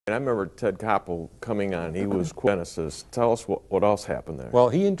And I remember Ted Koppel coming on. He was Genesis. Tell us what else happened there. Well,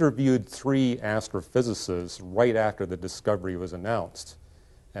 he interviewed 3 astrophysicists right after the discovery was announced.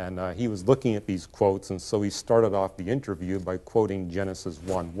 And he was looking at these quotes, and so he started off the interview by quoting Genesis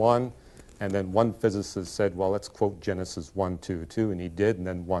 1:1. And then one physicist said, well, let's quote Genesis 1:2, and he did, and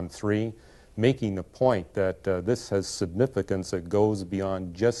then 1:3, making the point that this has significance that goes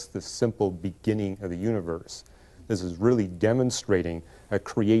beyond just the simple beginning of the universe. This is really demonstrating a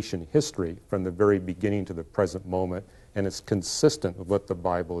creation history from the very beginning to the present moment, and it's consistent with what the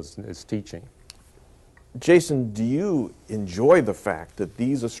Bible is teaching. Jason, do you enjoy the fact that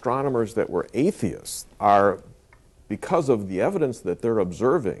these astronomers that were atheists are, because of the evidence that they're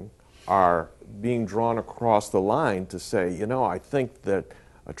observing, are being drawn across the line to say, you know, I think that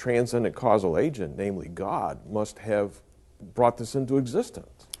a transcendent causal agent, namely God, must have brought this into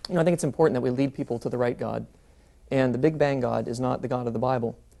existence? You know, I think it's important that we lead people to the right God. And the Big Bang God is not the God of the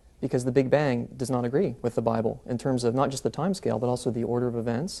Bible, because the Big Bang does not agree with the Bible in terms of not just the time scale, but also the order of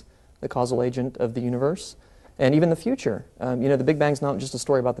events, the causal agent of the universe, and even the future. You know, the Big Bang's not just a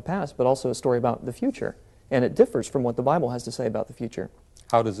story about the past, but also a story about the future. And it differs from what the Bible has to say about the future.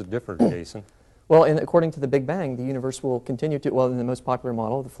 How does it differ, Jason? Well, according to the Big Bang, the universe will continue to, well, in the most popular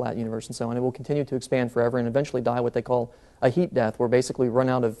model, the flat universe and so on, it will continue to expand forever and eventually die what they call a heat death, where basically we run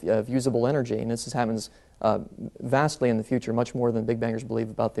out of usable energy. And this happens vastly in the future, much more than Big Bangers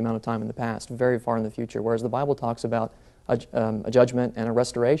believe about the amount of time in the past, very far in the future, whereas the Bible talks about a judgment and a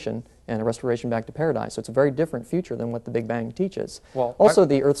restoration back to paradise. So it's a very different future than what the Big Bang teaches. Well, also,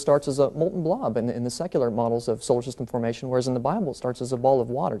 the Earth starts as a molten blob in the secular models of solar system formation, whereas in the Bible it starts as a ball of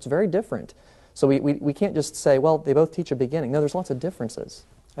water. It's very different. So we can't just say, well, they both teach a beginning. No, there's lots of differences.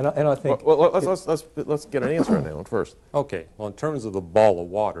 And I think... Well, let's get an answer on that one first. Okay. Well, in terms of the ball of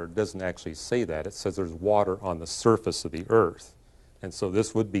water, it doesn't actually say that. It says there's water on the surface of the Earth. And so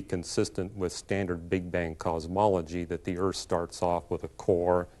this would be consistent with standard Big Bang cosmology, that the Earth starts off with a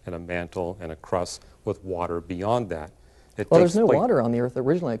core and a mantle and a crust with water beyond that. Well, there's no water on the Earth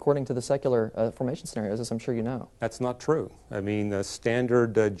originally, according to the secular formation scenarios, as I'm sure you know. That's not true. I mean,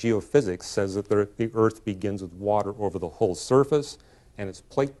 standard geophysics says that the Earth begins with water over the whole surface, and it's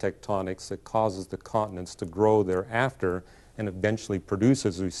plate tectonics that causes the continents to grow thereafter and eventually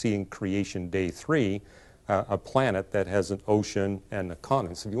produces, as we see in Creation Day 3, a planet that has an ocean and a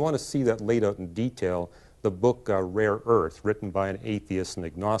continent. So if you want to see that laid out in detail, the book Rare Earth, written by an atheist and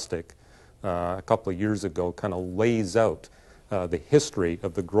agnostic a couple of years ago, kind of lays out the history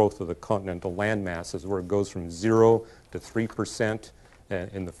of the growth of the continental land masses, where it goes from 0 to 3%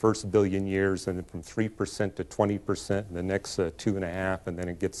 in the first billion years, and then from 3% to 20% in the next 2.5, and then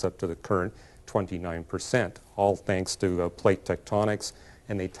it gets up to the current 29%, all thanks to plate tectonics,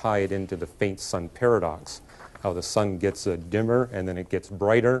 and they tie it into the faint sun paradox, how the sun gets dimmer and then it gets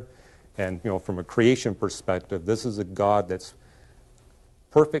brighter. And, you know, from a creation perspective, this is a God that's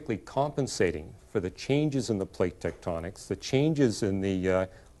perfectly compensating for the changes in the plate tectonics, the changes in the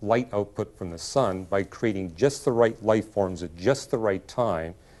light output from the sun, by creating just the right life forms at just the right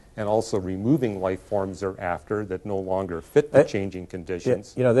time, and also removing life forms thereafter that no longer fit the changing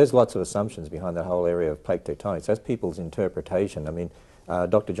conditions. You know, there's lots of assumptions behind that whole area of plate tectonics. That's people's interpretation. I mean,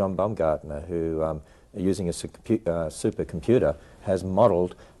 Dr. John Baumgartner, who using a supercomputer, has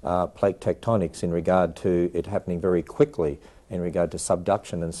modeled plate tectonics in regard to it happening very quickly, in regard to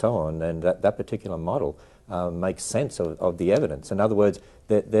subduction and so on, and that particular model makes sense of the evidence. In other words,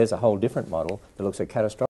 there's a whole different model that looks at catastrophic